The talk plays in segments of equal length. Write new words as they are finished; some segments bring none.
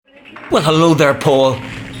Well, hello there, Paul.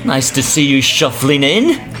 Nice to see you shuffling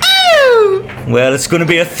in. Well, it's going to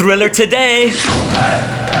be a thriller today.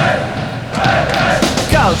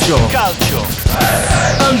 Calcio.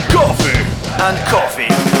 And coffee.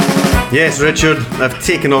 Yes, Richard, I've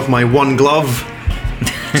taken off my one glove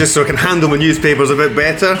just so I can handle my newspapers a bit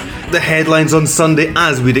better. The headlines on Sunday,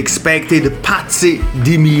 as we'd expected: Pazzi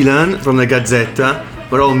di Milan from the Gazzetta.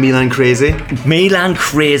 We're all Milan crazy. Milan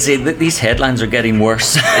crazy. These headlines are getting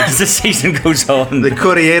worse as the season goes on. The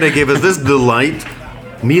Corriere gave us this delight: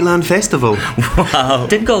 Milan Festival. Wow.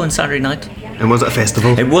 Did go on Saturday night. And was it a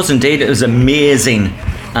festival? It was indeed. It was amazing.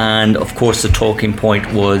 And of course the talking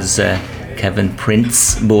point was Kevin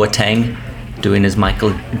Prince Boateng doing his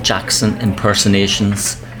Michael Jackson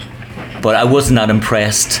impersonations. But I wasn't that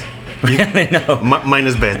impressed. Really, no. Mine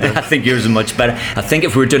is better. I think yours is much better. I think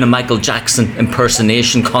if we were doing a Michael Jackson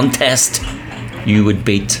impersonation contest, you would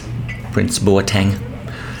beat Prince Boateng.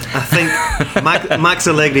 I think Max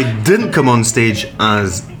Allegri didn't come on stage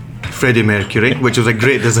as Freddie Mercury, which was a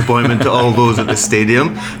great disappointment to all those at the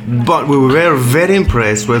stadium. But we were very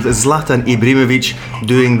impressed with Zlatan Ibrahimovic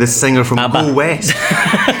doing the singer from ABBA. Go West.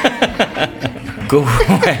 Go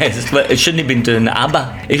West. But it shouldn't have been doing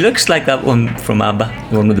ABBA. He looks like that one from ABBA,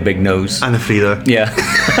 the one with the big nose. Anna Frida. Yeah.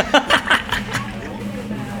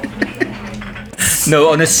 No,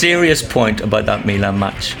 on a serious point about that Milan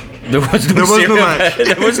match, there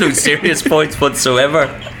was no serious points whatsoever.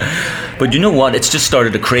 But you know what? It's just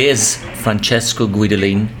started a craze. Francesco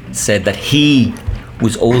Guidolin said that he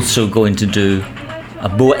was also going to do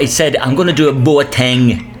he said, I'm going to do a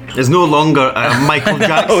Boateng. It's no longer a Michael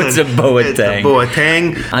Jackson. No, it's a Boateng. It's a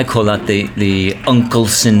Boateng. I call that the uncle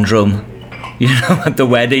syndrome. You know, at the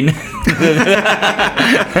wedding.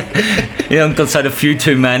 The uncle's had a few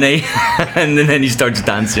too many. And then he starts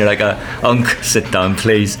dancing. You're like, Unc, sit down,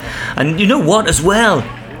 please. And you know what, as well?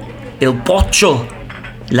 Il Boccio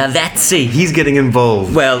Lavezzi. He's getting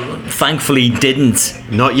involved. Well, thankfully he didn't.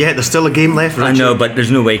 Not yet. There's still a game left, Richard. I know, but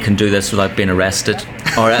there's no way he can do this without being arrested.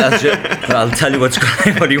 Or else, I'll tell you what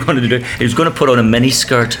he wanted to do. He was going to put on a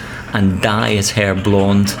miniskirt and dye his hair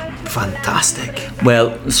blonde. Fantastic.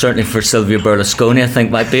 Well, certainly for Silvio Berlusconi, I think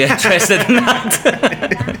might be interested in that.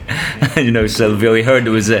 You know, Silvio, he heard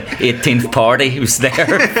there was a 18th party. He was there,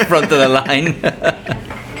 front of the line.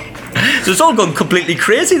 So it's all gone completely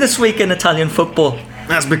crazy this week in Italian football.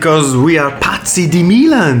 That's because we are Pazzi di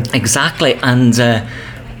Milan. Exactly, and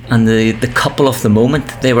the couple of the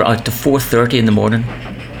moment, they were out to 4:30 in the morning.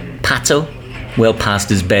 Pato, well past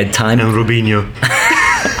his bedtime. And Robinho.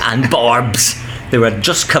 And Barbs. They were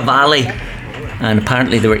just Cavalli, and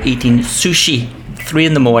apparently they were eating sushi 3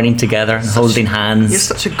 in the morning together and holding hands. You're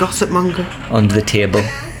such a gossip monger. Under the table.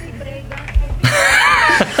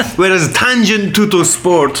 Whereas Tangent Tutto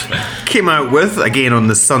Sport came out with, again on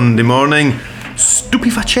the Sunday morning,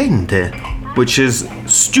 Stupefacente, which is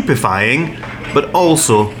stupefying, but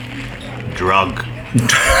also drug.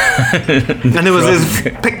 And there was this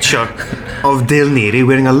picture of Del Neri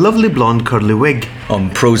wearing a lovely blonde curly wig. On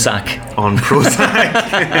Prozac.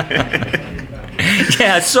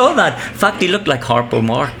 Yeah, I saw that. In fact, he looked like Harpo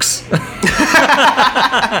Marx.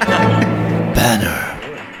 Banner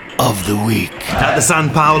of the week. At the San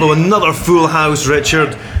Paolo, another full house,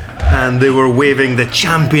 Richard. And they were waving the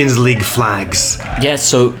Champions League flags. Yes,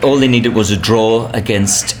 so all they needed was a draw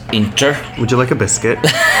against Inter. Would you like a biscuit?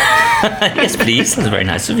 Yes, please. That's very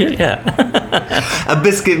nice of you, yeah. A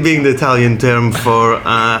biscuit being the Italian term for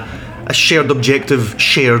a shared objective,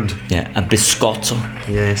 shared. Yeah, a biscotto.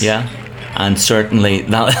 Yes. Yeah. And certainly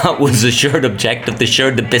that was a shared objective. They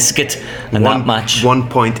shared the biscuit in that match. 1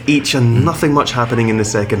 point each, and nothing much happening in the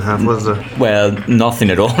second half, was there? Well, nothing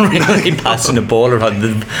at all, really. Passing the ball around,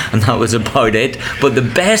 and that was about it. But the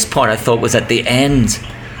best part, I thought, was at the end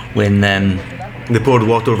when they poured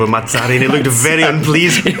water over Mazzari and he looked very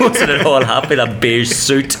unpleased. He wasn't at all happy, that beige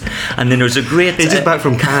suit. And then there was a great... He's just back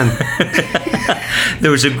from Cannes.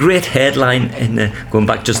 There was a great headline, going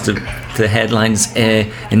back just to the headlines,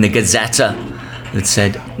 in the Gazzetta that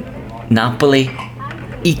said, Napoli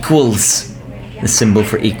equals, the symbol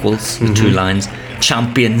for equals, with 2 lines,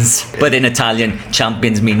 champions. But in Italian,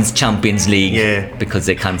 champions means Champions League. Yeah. Because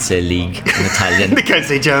they can't say league in Italian. They can't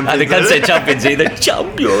say champions. And they can't say champions either.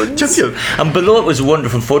 Champions. Champions. And below it was a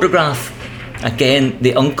wonderful photograph. Again,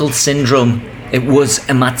 the uncle syndrome. It was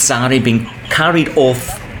a Mazzari being carried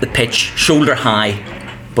off the pitch, shoulder high,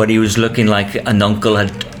 but he was looking like an uncle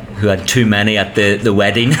who had too many at the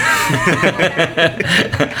wedding.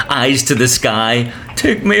 Eyes to the sky.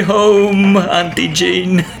 Take me home, Auntie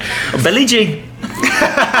Jean. Or Billie Jean.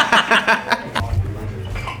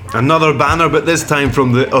 Another banner, but this time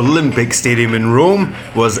from the Olympic Stadium in Rome,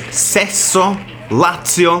 was Sesso,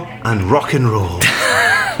 Lazio and rock and roll.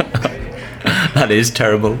 That is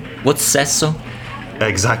terrible. What's sesso?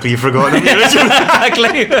 Exactly, you forgot it.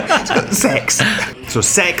 Exactly. Sex. So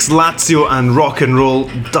sex, Lazio and rock and roll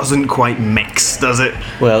doesn't quite mix, does it?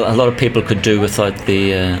 Well, a lot of people could do without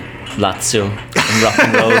the Lazio and rock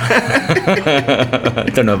and roll. I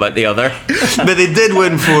don't know about the other. But they did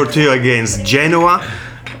win 4-2 against Genoa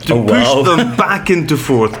to push them back into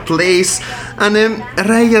 4th place. And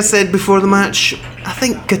Raya said before the match, I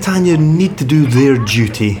think Catania need to do their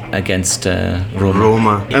duty against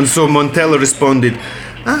Roma. And so Montella responded,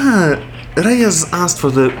 Raya's asked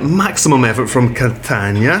for the maximum effort from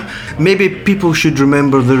Catania. Maybe people should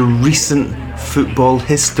remember their recent football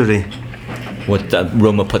history. What,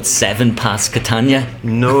 Roma put 7 past Catania?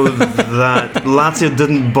 No, that Lazio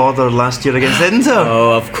didn't bother last year against Inter.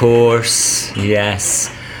 Oh, of course,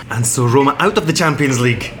 yes. And so Roma out of the Champions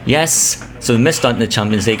League. Yes, so they missed out in the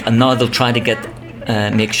Champions League, and now they'll try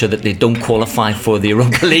to make sure that they don't qualify for the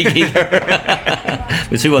Europa League either.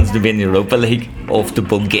 Because who wants to be in the Europa League? Off to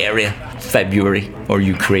Bulgaria, February, or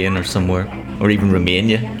Ukraine or somewhere, or even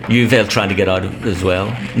Romania. Juve trying to get out of it as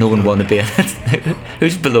well. No one want to be in it.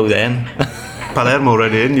 Who's below them? Palermo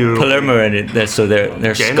already in Europe. Palermo are in it, so they're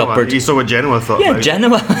Genoa. scuppered. You saw what Genoa thought Yeah, about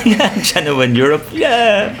Genoa. Yeah, Genoa in Europe.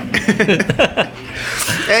 Yeah.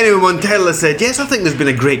 Anyway, Montella said, yes, I think there's been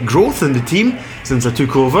a great growth in the team since I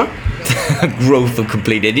took over. Growth of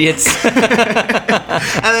complete idiots. And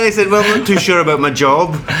then he said, well, I'm not too sure about my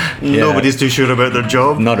job. Yeah. Nobody's too sure about their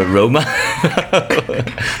job. Not at Roma.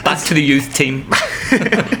 Back to the youth team.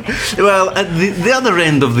 Well, at the other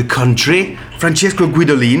end of the country, Francesco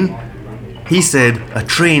Guidolin, he said, a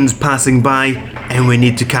train's passing by and we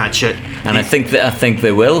need to catch it. And I think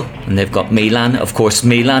they will. And they've got Milan. Of course,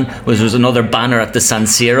 Milan was another banner at the San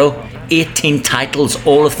Siro. 18 titles,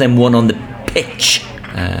 all of them won on the pitch.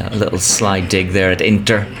 A little sly dig there at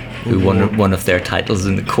Inter, who won one of their titles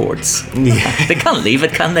in the courts. Yeah. They can't leave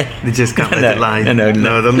it, can they? They just can't let it lie. No,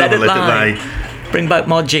 they'll never let it lie. Bring back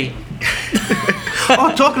Moggi.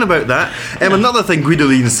 Oh, talking about that, another thing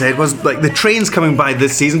Guidolin said was like the train's coming by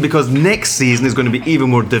this season because next season is going to be even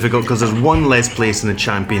more difficult because there's one less place in the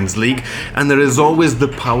Champions League and there is always the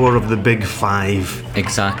power of the big 5.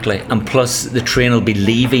 Exactly, and plus the train will be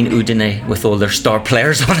leaving Udine with all their star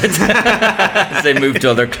players on it as they move to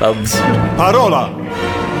other clubs. Parola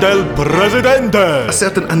del Presidente. A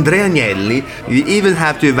certain Andrea Agnelli, you even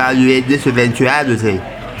have to evaluate this eventuality.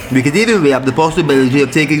 We could even weigh up the possibility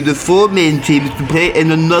of taking the 4 main teams to play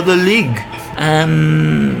in another league.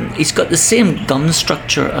 He's got the same gun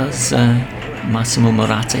structure as Massimo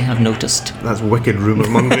Moratti, I've noticed. That's wicked rumour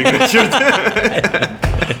mongering, Richard.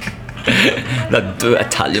 That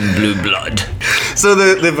Italian blue blood. So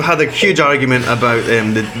they've had a huge argument about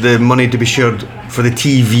the money to be shared for the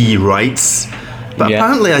TV rights. But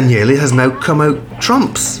apparently Agnelli has now come out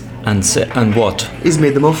trumps. And what? He's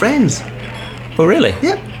made them all friends. Oh, really?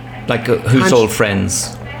 Yeah. Like who's all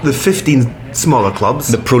friends? The 15 smaller clubs.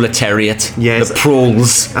 The proletariat. Yes. The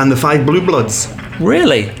proles. And the 5 blue bloods.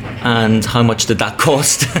 Really? And how much did that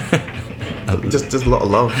cost? Just a lot of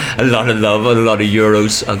love. A lot of love, a lot of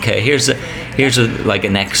euros. Okay, here's like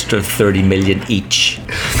an extra 30 million each.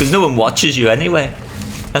 Because no one watches you anyway.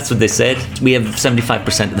 That's what they said. We have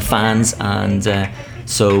 75% of the fans, and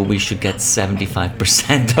so we should get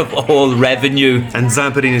 75% of all revenue. And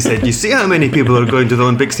Zamperini said, you see how many people are going to the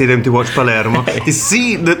Olympic Stadium to watch Palermo? You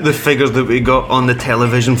see the figures that we got on the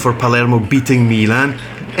television for Palermo beating Milan?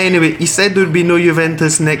 Anyway, he said there would be no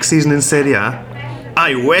Juventus next season in Serie A.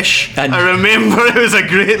 I wish. And I remember it was a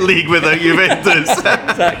great league without Juventus.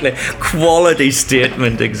 Exactly. Quality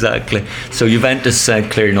statement, exactly. So Juventus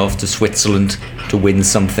clearing off to Switzerland to win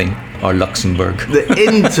something, or Luxembourg. The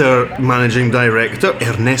Inter managing director,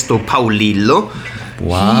 Ernesto Paolillo,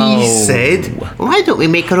 he said, why don't we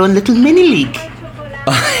make our own little mini league?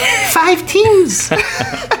 5 teams.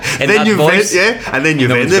 In then Juventus, and then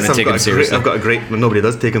Juventus. I've got a great. Well, nobody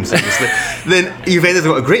does take him seriously. Then Juventus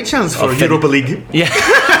have got a great chance for Europa League. Yeah.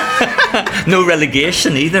 No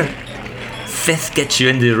relegation either. 5th gets you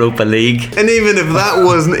in the Europa League. And even if that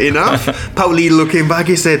wasn't enough, Paolillo came back.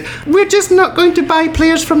 He said, "We're just not going to buy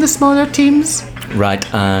players from the smaller teams." Right,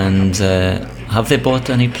 and have they bought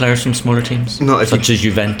any players from smaller teams? Not such as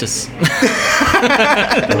Juventus.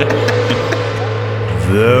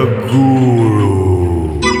 The Guru.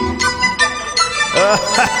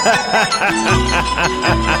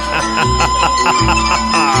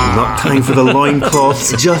 Not time for the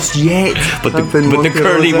loincloths just yet. But the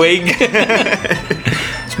curly wig.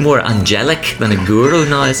 It's more angelic than a guru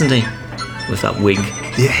now, isn't he? With that wig.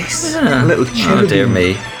 Yes, Yeah. a little Oh cherubim. dear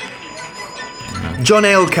me. John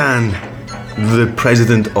Elkann, the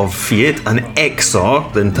president of Fiat, and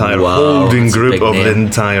Exor, the entire Wow, holding that's a group big of the name.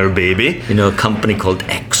 entire baby. You know, a company called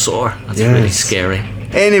Exor. That's Yes. really scary.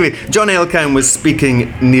 Anyway, John Elkann was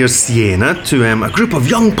speaking near Siena to a group of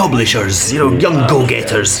young publishers, young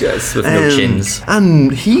go-getters. Yes, with no chins.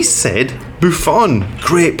 And he said, Buffon,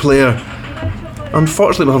 great player.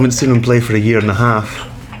 Unfortunately, we haven't seen him play for a year and a half.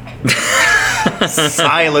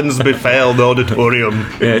 Silence befell the auditorium.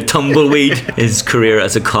 Tumbleweed, his career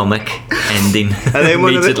as a comic ending And then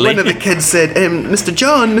one of immediately. the kids said, Mr.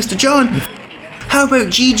 John, how about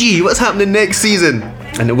Gigi? What's happening next season?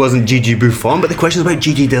 And it wasn't Gigi Buffon, but the question was about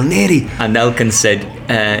Gigi Del Neri. And Elkin said,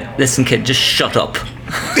 listen kid, just shut up.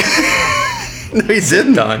 No, he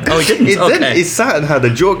didn't. down. Oh, he didn't? He didn't. Okay. He sat and had a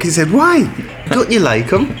joke. He said, why? Don't you like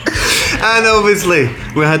him? And obviously,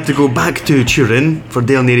 we had to go back to Turin for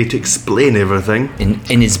Del Neri to explain everything.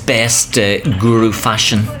 In his best guru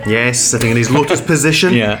fashion. Yes, sitting in his lotus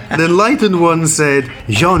position. Yeah. The enlightened one said,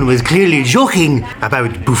 Jean was clearly joking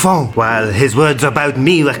about Buffon, while his words about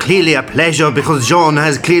me were clearly a pleasure because Jean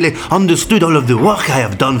has clearly understood all of the work I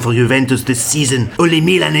have done for Juventus this season. Only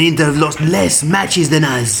Milan and Inter have lost less matches than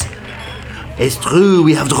us. It's true,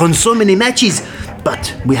 we have drawn so many matches,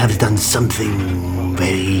 but we have done something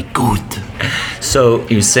very good. So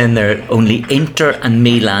he was saying there only Inter and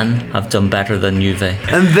Milan have done better than Juve.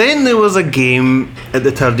 And then there was a game at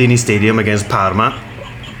the Tardini Stadium against Parma.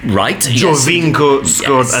 Right? Giovinco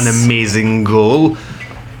scored Yes. an amazing goal,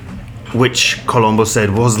 which Colombo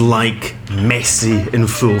said was like Messi in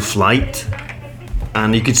full flight.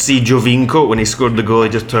 And you could see Giovinco, when he scored the goal, he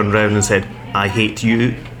just turned around and said, I hate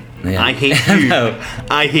you. Yeah. I hate you. No.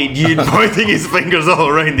 I hate you. Pointing his fingers all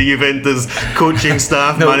around the Juventus coaching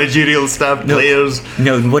staff, managerial staff, players.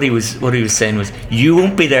 No, what he was saying was, you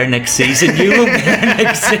won't be there next season. You won't be there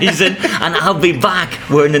next season, and I'll be back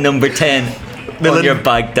wearing the number 10 on your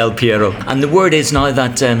bag, Del Piero. And the word is now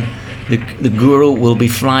that the guru will be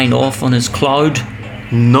flying off on his cloud.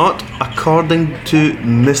 Not according to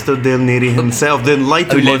Mr. Del Neri himself. The Who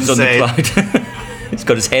enlightened one lives on the said, cloud. He's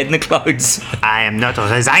got his head in the clouds. I am not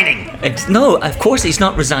resigning. No, of course he's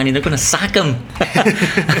not resigning. They're going to sack him.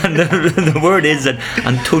 And the word is that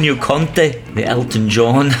Antonio Conte, the Elton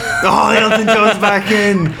John, Oh, Elton John's back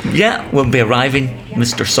in. will be arriving,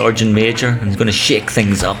 Mr. Sergeant Major, and he's going to shake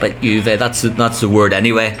things up at Juve. That's the word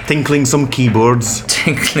anyway. Tinkling some keyboards.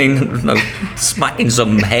 Tinkling, smacking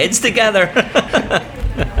some heads together.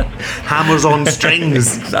 Hammers on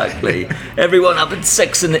strings. Exactly. Everyone up at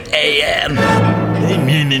 6 in the a.m.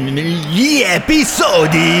 Gli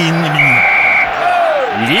episodi.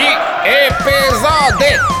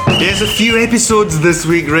 There's a few episodes this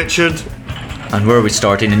week, Richard. And where are we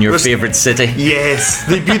starting? In your favourite city? Yes,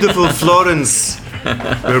 the beautiful Florence,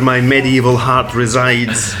 where my medieval heart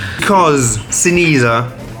resides. Because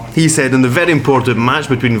Sinisa, he said in the very important match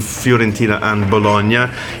between Fiorentina and Bologna,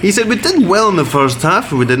 he said we did well in the first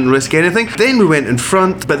half, we didn't risk anything. Then we went in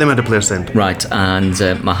front, but then we had a player sent. Right, and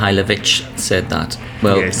Mihailovic said that.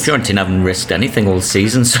 Well, Yes. Fiorentina haven't risked anything all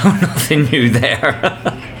season, so nothing new there.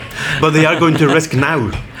 But they are going to risk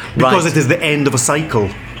now, because Right. it is the end of a cycle.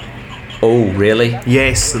 Oh, really?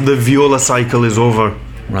 Yes, the Viola cycle is over.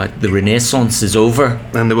 Right, the Renaissance is over.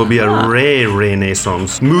 And there will be a rare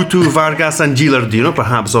renaissance. Mutu, Vargas and Gilardino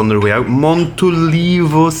perhaps on their way out.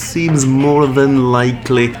 Montolivo seems more than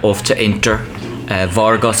likely. Off to Inter.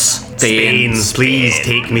 Vargas, Spain, please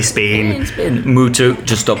take me Spain. Mutu,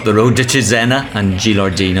 just up the road to Cesena, and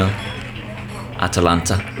Gilardino,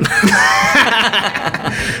 Atalanta.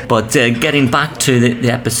 But getting back to the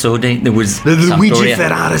episode, there was The Luigi Sampdoria.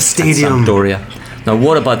 Ferrara Stadium. Sampdoria. Now,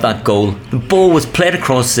 what about that goal? The ball was played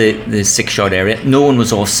across the 6-yard area. No one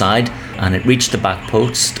was offside, and it reached the back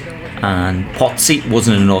post. And Pozzi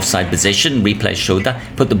wasn't in an offside position. Replay showed that.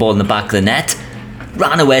 Put the ball in the back of the net.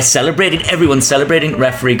 Ran away, celebrating. Everyone celebrating.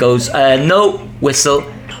 Referee goes, no, whistle.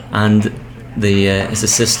 And his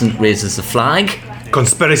assistant raises the flag.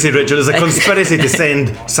 Conspiracy, Richard. There's a conspiracy to send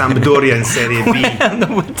Sampdoria in Serie B.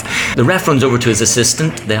 The ref runs over to his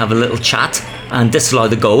assistant. They have a little chat and disallow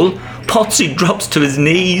the goal. Pozzi drops to his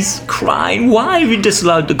knees, crying, why have you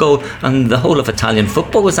disallowed the goal? And the whole of Italian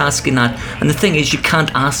football was asking that. And the thing is, you can't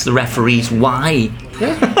ask the referees why.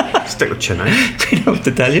 Stick with chin out. I don't have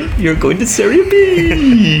to tell you, you're going to Serie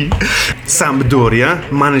B. Sampdoria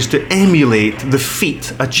managed to emulate the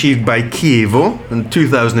feat achieved by Chievo in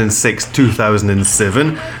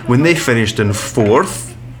 2006-2007 when they finished in 4th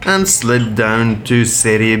and slid down to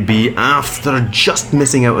Serie B after just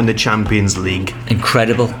missing out on the Champions League.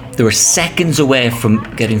 Incredible. They were seconds away from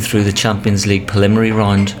getting through the Champions League preliminary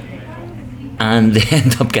round. and they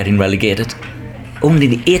end up getting relegated. Only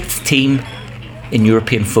the 8th team in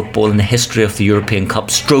European football in the history of the European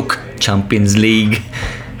Cup stroke Champions League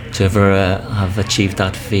to ever have achieved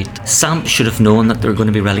that feat. Samp should have known that they were going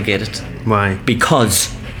to be relegated. Why?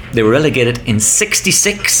 Because they were relegated in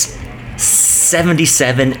 66,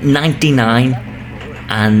 77, 99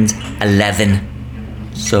 and 11.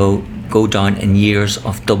 So go down in years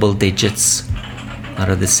of double digits that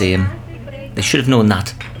are the same. They should have known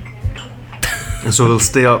that. And so they'll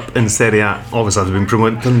stay up in Serie A. Obviously, they've been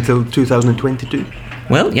promoted until 2022.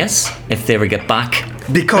 Well, yes, if they ever get back.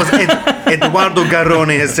 Because Eduardo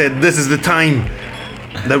Garrone has said this is the time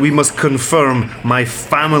that we must confirm my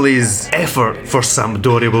family's effort for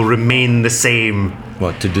Sampdoria will remain the same.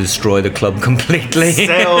 What, to destroy the club completely?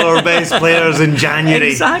 Sell our best players in January.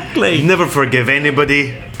 Exactly. Never forgive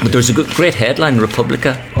anybody. But there was a great headline in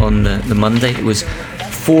Repubblica on the Monday. It was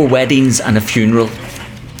 4 weddings and a funeral.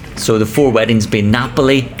 So the 4 weddings being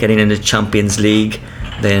Napoli getting into Champions League,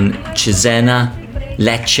 then Cesena,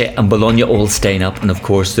 Lecce and Bologna all staying up, and of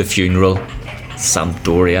course the funeral,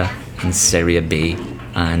 Sampdoria in Serie B.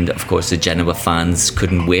 And of course the Genoa fans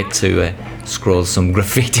couldn't wait to scroll some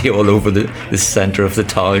graffiti all over the centre of the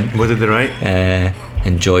town. What did they write?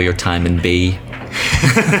 Enjoy your time in B.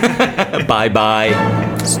 Bye bye.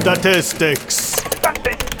 Statistics.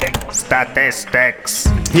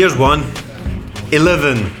 Here's one.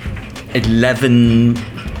 11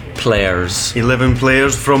 players. 11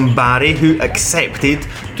 players from Bari who accepted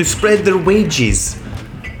to spread their wages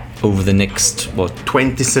Over the next,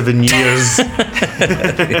 27 years.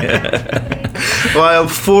 While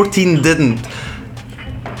 14 didn't.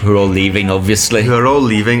 Who are all leaving, obviously. Who are all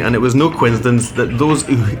leaving, and it was no coincidence that those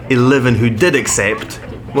 11 who did accept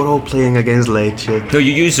were all playing against Lecce. No,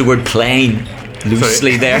 you use the word playing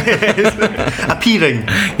loosely there. Appearing.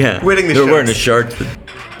 Yeah. Wearing the They're shirts. wearing a shirt.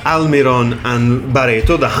 Almiron and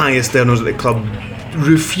Barreto, the highest earners at the club,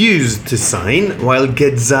 refused to sign, while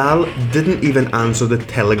Ghezzal didn't even answer the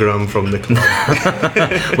telegram from the club.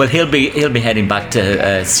 Well, he'll be heading back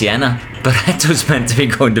to Siena. Barreto's meant to be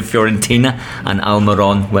going to Fiorentina, and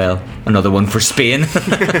Almiron, well, another one for Spain.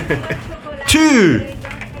 Two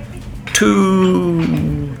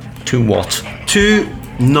what? 2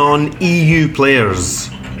 non-EU players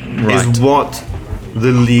Right. is what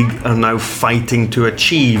the league are now fighting to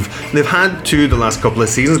achieve. They've had 2 the last couple of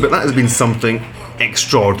seasons, but that has been something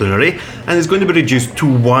extraordinary, and it's going to be reduced to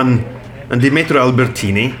 1. And Demetrio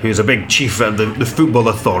Albertini, who's a big chief at the football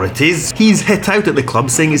authorities, he's hit out at the club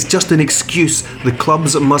saying it's just an excuse. The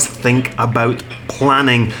clubs must think about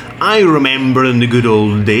planning. I remember in the good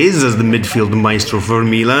old days as the midfield maestro for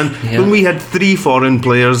Milan, when we had 3 foreign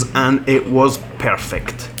players and it was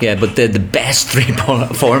perfect. Yeah, but they're the best 3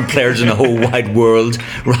 foreign players in the whole wide world.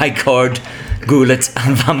 Rijkaard, Gullit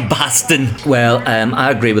and Van Basten. Well,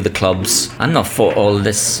 I agree with the clubs. I'm not for all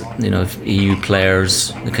this, EU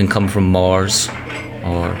players that can come from Mars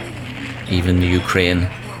or even the Ukraine.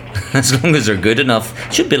 As long as they're good enough,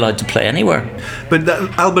 should be allowed to play anywhere. But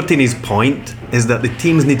Albertini's point is that the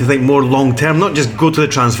teams need to think more long term, not just go to the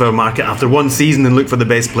transfer market after one season and look for the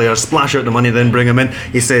best players, splash out the money, then bring them in.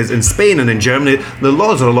 He says in Spain and in Germany, the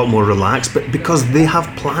laws are a lot more relaxed, but because they have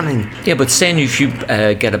planning. Yeah, but saying if you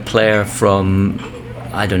get a player from,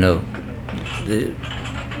 I don't know,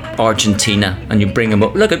 Argentina, and you bring him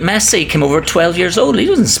up. Look at Messi, came over at 12 years old. He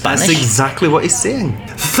wasn't Spanish. That's exactly what he's saying.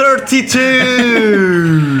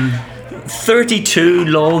 32! 32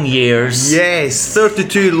 long years. Yes,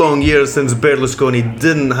 32 long years since Berlusconi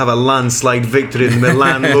didn't have a landslide victory in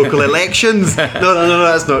Milan local elections. No,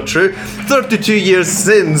 that's not true. 32 years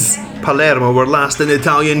since Palermo were last in the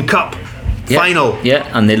Italian Cup final. Yeah,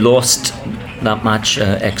 and they lost that match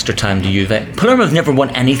extra time to Juve. Palermo have never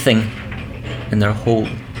won anything in their whole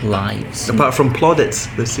lives. Apart from plaudits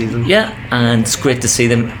this season. Yeah, and it's great to see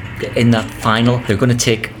them in that final. They're going to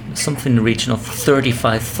take something in the region of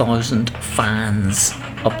 35,000 fans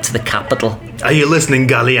up to the capital. Are you listening,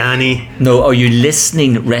 Galliani? No, are you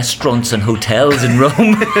listening, restaurants and hotels in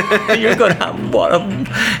Rome? You're going to have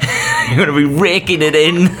you're going to be raking it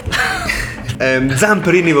in.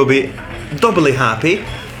 Zamperini will be doubly happy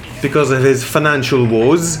because of his financial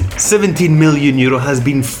woes. €17 million has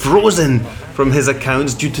been frozen from his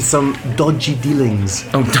accounts due to some dodgy dealings.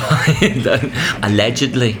 Oh,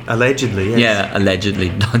 allegedly. Allegedly, yes. Yeah, allegedly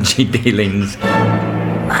dodgy dealings.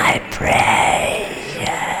 My precious,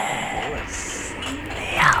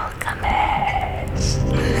 the alchemist.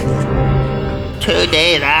 2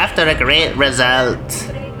 days after a great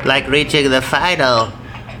result, like reaching the final,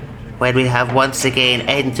 when we have once again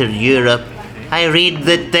entered Europe, I read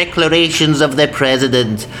the declarations of the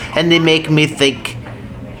president, and they make me think,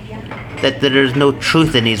 that there is no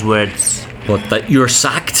truth in his words. What, that you're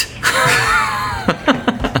sacked?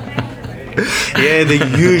 Yeah, the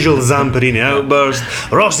usual Zamperini outburst.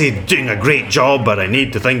 Rossi doing a great job, but I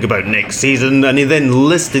need to think about next season. And he then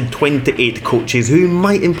listed 28 coaches who he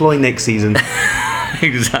might employ next season.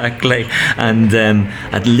 Exactly. And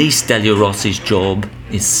at least Delio Rossi's job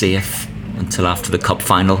is safe until after the cup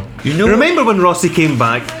final. You know, Remember when Rossi came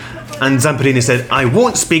back and Zamperini said, I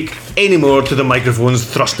won't speak anymore to the microphones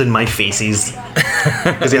thrust in my faces.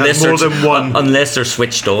 Because he has more than one. Unless they're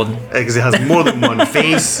switched on. Because he has more than one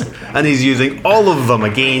face, and he's using all of them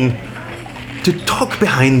again to talk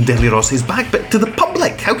behind Delio Rossi's back, but to the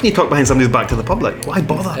public. How can you talk behind somebody's back to the public? Why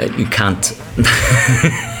bother? You can't.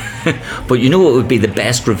 But you know what would be the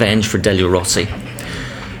best revenge for Delio Rossi?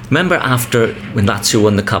 Remember after when Lazio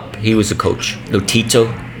won the cup, he was the coach.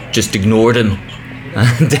 Tito just ignored him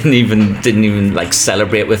and didn't even like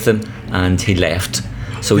celebrate with him, and he left.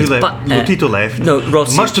 So He left. Tito left. No,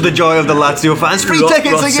 Rossi. Much to the joy of the Lazio fans. Free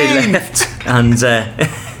tickets Rossi again! left, and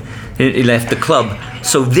he left the club.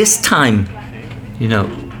 So this time,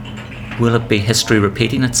 will it be history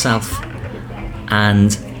repeating itself?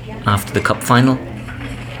 And after the cup final,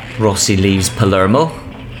 Rossi leaves Palermo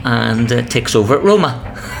and takes over at Roma.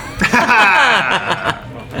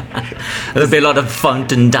 There'll be a lot of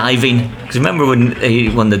fountain diving. Because remember when he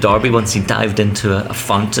won the derby once, he dived into a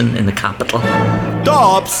fountain in the capital.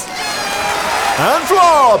 Tops and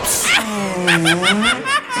flops.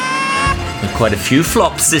 Quite a few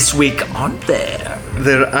flops this week, aren't there?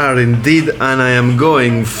 There are indeed, and I am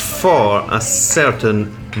going for a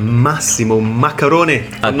certain Massimo Macaroni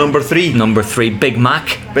at number 3. Number 3, Big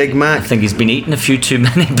Mac. Big I Mac. think he's been eating a few too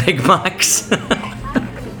many Big Macs.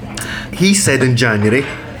 He said in January,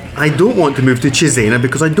 I don't want to move to Cesena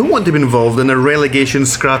because I don't want to be involved in a relegation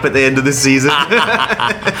scrap at the end of the season.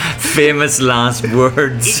 Famous last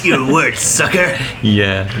words. Your words, sucker.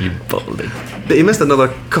 Yeah, you baldy. But he missed another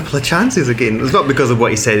couple of chances again. It's not because of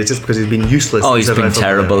what he said, it's just because he's been useless. Oh, he's as a been referee.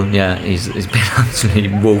 terrible. Yeah, he's been absolutely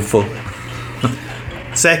woeful.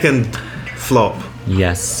 Second flop,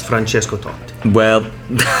 Yes. Francesco Totti. Well,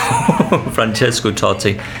 Francesco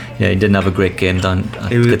Totti, yeah, he didn't have a great game down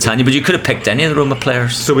at Catania, but you could have picked any of the Roma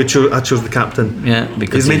players. So I chose the captain. Yeah,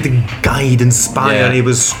 because He's meant to guide, inspire, Yeah. and he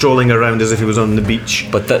was strolling around as if he was on the beach.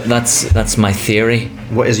 But that's my theory.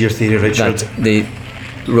 What is your theory, Richard? That the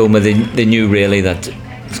Roma, they knew really that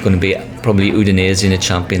it's going to be probably Udinese in the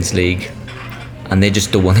Champions League, and they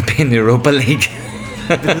just don't want to be in the Europa League.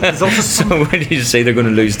 There's also So when you say they're going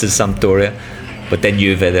to lose to Sampdoria, but then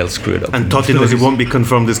Juve, they'll screw it up. And Totti knows he won't be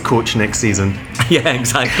confirmed as coach next season. Yeah,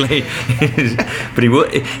 exactly. But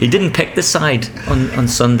he didn't pick the side on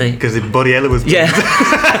Sunday. Because Borriello was... Yeah,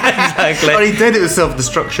 exactly. Or he did, it was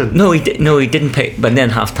self-destruction. No, he didn't pick. But then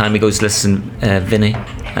half time he goes, listen, Vinny,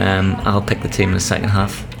 I'll pick the team in the second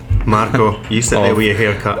half. Marco, you sit there with your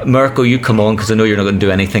haircut. Marco, you come on because I know you're not going to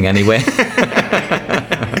do anything anyway.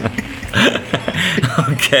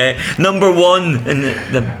 Okay, number 1 in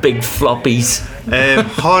the big floppies.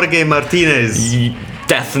 Jorge Martinez.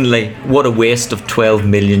 Definitely. What a waste of €12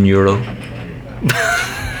 million.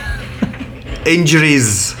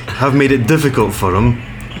 Injuries have made it difficult for him,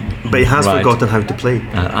 but he has Right. forgotten how to play.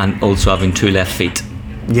 And also having 2 left feet.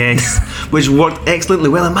 Yes, which worked excellently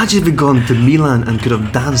well. Imagine if he'd gone to Milan and could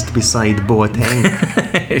have danced beside Boateng.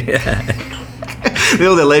 The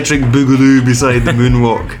old electric boogaloo beside the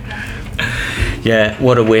moonwalk. Yeah,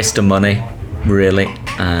 what a waste of money, really.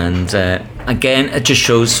 And again, it just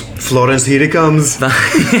shows Florence, here he comes.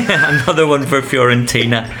 another one for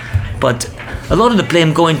Fiorentina. But a lot of the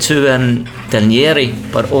blame going to Del Nieri,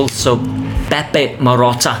 but also Beppe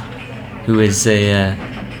Marotta, who is a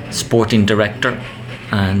sporting director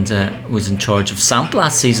and was in charge of Samp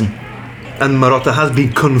last season. And Marotta has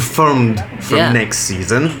been confirmed for Yeah. next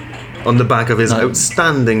season on the back of his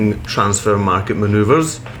outstanding transfer market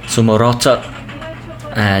manoeuvres. So Marotta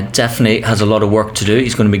definitely has a lot of work to do.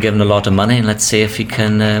 He's going to be given a lot of money, and let's see if he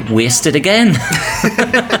can waste it again.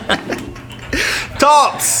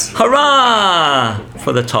 Tops! Hurrah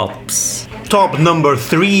for the tops. Top number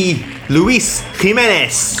 3, Luis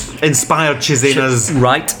Jimenez. Inspired Cesena's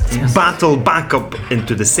Right. battle back up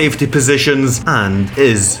into the safety positions and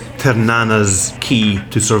is Ternana's key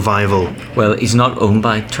to survival. Well, he's not owned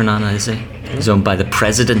by Ternana, is he? He's owned by the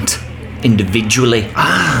president individually.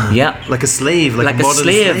 Yeah. Like a slave, like a a modern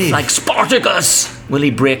slave, like Spartacus. Will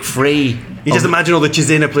he break free? You just imagine all the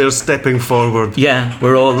Cesena players stepping forward. Yeah,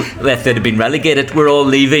 we're all, if they'd have been relegated, we're all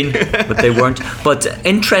leaving, but they weren't. But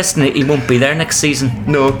interestingly, he won't be there next season.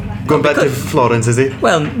 No, going back to because- Florence, is he?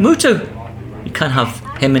 Well, Mutu. You can't have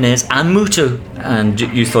Jimenez and Mutu. And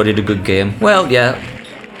you thought he had a good game. Well, yeah.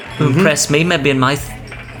 who impressed me, maybe in my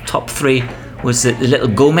top 3, was the little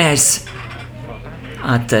Gomez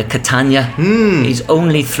at Catania. He's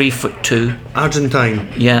only 3'2".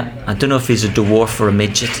 Argentine. Yeah, I don't know if he's a dwarf or a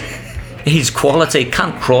midget. He's quality,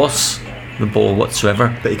 can't cross the ball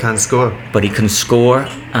whatsoever, But he can't score. but he can score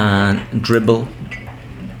and dribble.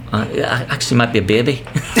 Actually, might be a baby.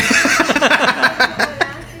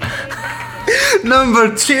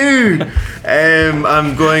 Number 2.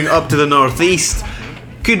 I'm going up to the northeast.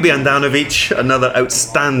 Could be Andanovic, another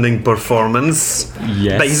outstanding performance.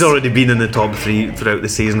 Yes. But he's already been in the top 3 throughout the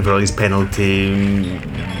season for all his penalty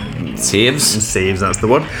Saves. that's the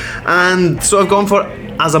word. And so I've gone for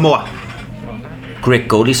Asamoah. Great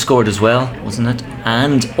goal he scored as well, wasn't it?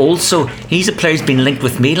 And also, he's a player who's been linked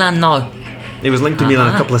with Milan now. He was linked to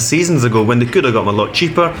Milan a couple of seasons ago when they could have got him a lot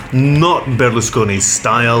cheaper. Not Berlusconi's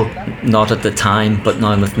style. Not at the time, but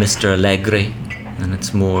now with Mr. Allegri, and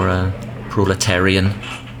it's more proletarian.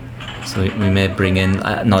 So we may bring in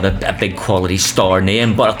not a big quality star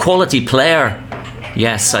name, but a quality player.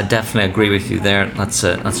 Yes, I definitely agree with you there. That's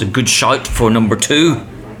a good shout for number 2.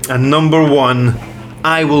 And number 1,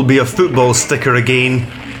 I will be a football sticker again.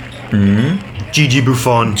 Gigi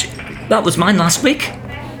Buffon. That was mine last week.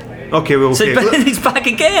 Okay, well, So okay. he's back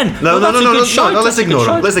again. No, Well, that's a good shout. let's That's a good ignore him.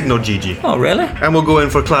 shout. Let's ignore Gigi. Oh, really? And we'll go in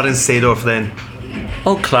for Clarence Seedorf then.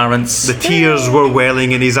 Oh, Clarence. The tears were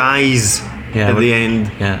welling in his eyes Yeah, at but- the end.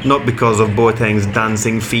 yeah. Not because of Boateng's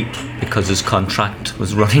dancing feet. Because his contract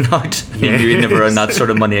was running out. He Yeah. knew he'd never earn that sort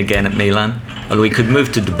of money again at Milan. Although he could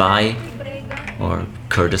move to Dubai or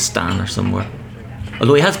Kurdistan or somewhere.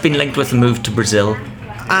 Although he has been linked with a move to Brazil.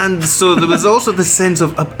 And so there was also the sense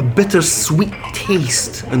of a bittersweet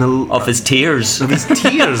taste and Of his tears. of his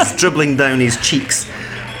tears dribbling down his cheeks.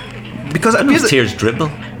 Because it appears His that tears dribble.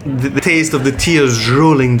 the taste of the tears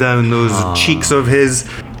rolling down those cheeks of his.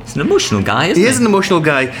 He's an emotional guy, isn't He he? is an emotional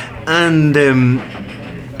guy, and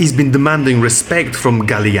he's been demanding respect from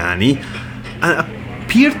Galliani. And it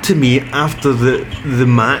appeared to me after the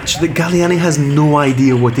match that Galliani has no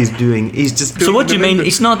idea what he's doing. He's just. So what do you mean?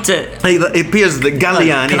 He's not... It appears that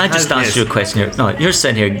Galliani. Can I just ask you a question here? No, you're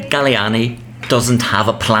saying here Galliani doesn't have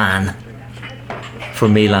a plan for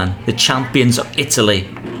Milan, the champions of Italy,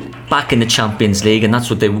 back in the Champions League, and that's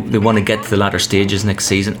what they want to get to the latter stages next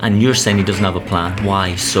season. And you're saying he doesn't have a plan.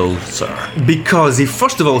 Why so, sir? Because he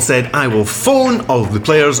first of all said, I will phone all of the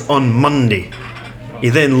players on Monday. He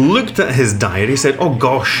then looked at his diary, said, oh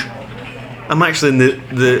gosh, I'm actually in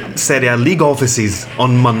the Serie A league offices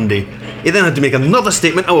on Monday. He then had to make another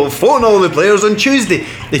statement, I will phone all the players on Tuesday.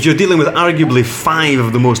 If you're dealing with arguably 5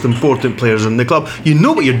 of the most important players in the club, you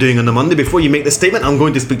know what you're doing on the Monday before you make the statement, I'm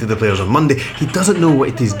going to speak to the players on Monday. He doesn't know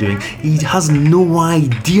what he's doing. He has no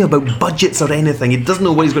idea about budgets or anything. He doesn't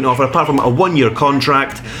know what he's going to offer apart from a 1-year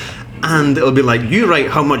contract. And it'll be like, you write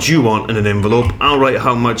how much you want in an envelope, I'll write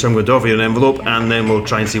how much I'm going to offer you in an envelope, and then we'll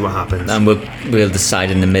try and see what happens. And we'll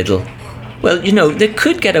decide in the middle. Well, you know, they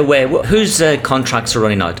could get away. Whose contracts are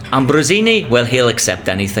running out? Ambrosini? Well, he'll accept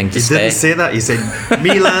anything to He stay. didn't say that. He said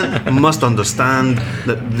Milan must understand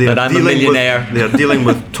that they're That I'm a dealing millionaire. with they're dealing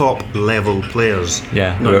with top level players.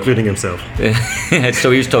 Yeah. not including himself. So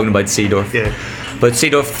he was talking about Seedorf. Yeah. But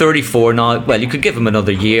Seedorf, 34 now. Well, you could give him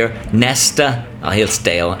another year. Nesta, he'll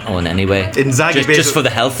stay on anyway. Inzaghi Just for the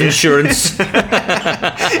health insurance.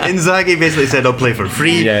 Inzaghi basically said I'll play for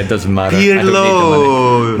free. Yeah, it doesn't matter. I don't need the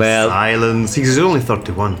Pirlo, money. Well, silence. He's only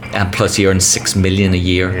 31. and plus he earns 6 million a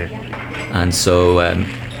year. Yeah. And so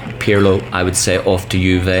Pirlo, I would say, off to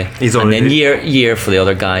Juve. He's and then already- year for the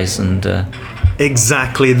other guys. And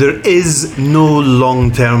Exactly. There is no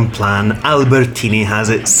long-term plan. Albertini has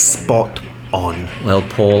it spot on. well,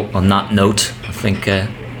 Paul, on that note, I think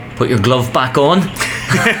put your glove back on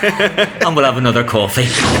and we'll have another coffee.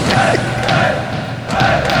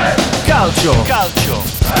 Calcio.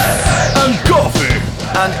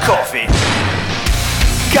 And coffee.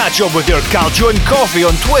 Catch up with your Calcio and Coffee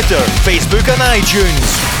on Twitter, Facebook and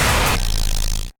iTunes.